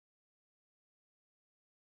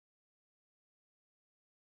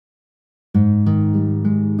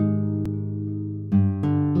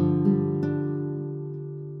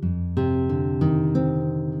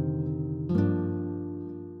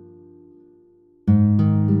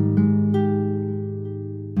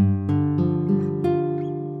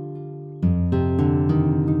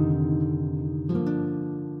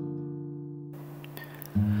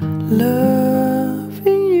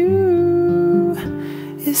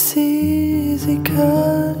It's easy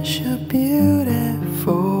 'cause you're beautiful.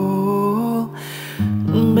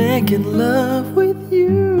 Making love with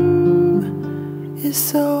you is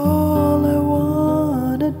all I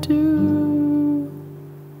wanna do.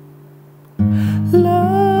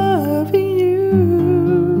 Loving you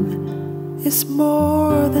is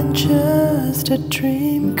more than just a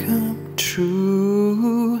dream come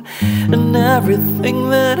true. And everything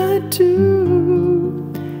that I do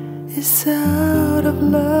is out of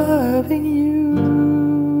loving you.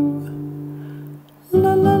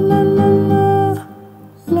 La la la la la,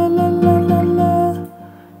 la la la la la,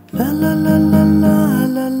 la la la la la,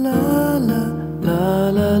 la la la la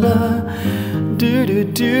la la, do do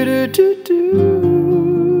do do do do.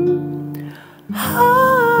 Ha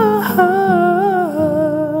ha.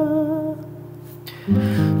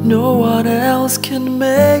 No one else can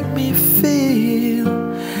make me feel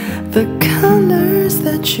the colors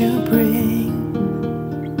that you bring.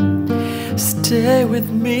 Stay with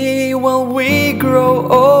me while we grow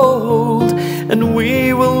old, and we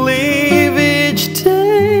will live each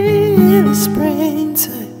day in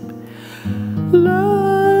springtime.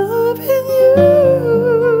 Loving you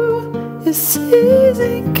is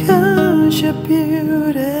easy 'cause you're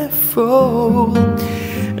beautiful.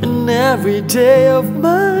 And every day of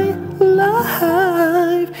my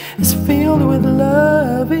life is filled with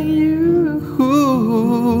loving you.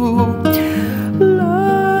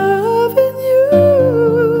 Loving you,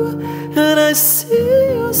 and I see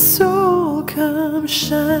your soul come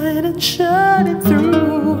shining, shining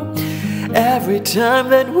through. Every time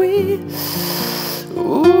that we,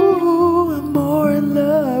 ooh, I'm more in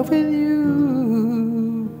love with you.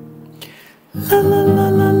 La la la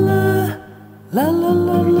la la, la la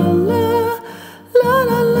la la la, la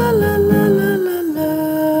la la la la la la la.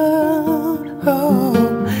 Oh,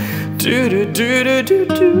 do do do do do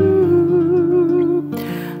do.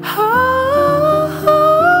 Ha ha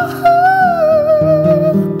ha.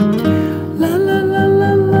 La la la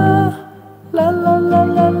la la, la la la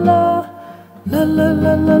la la, la la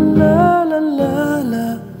la la la la la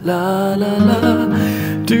la la la.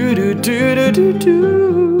 Do do do do do do.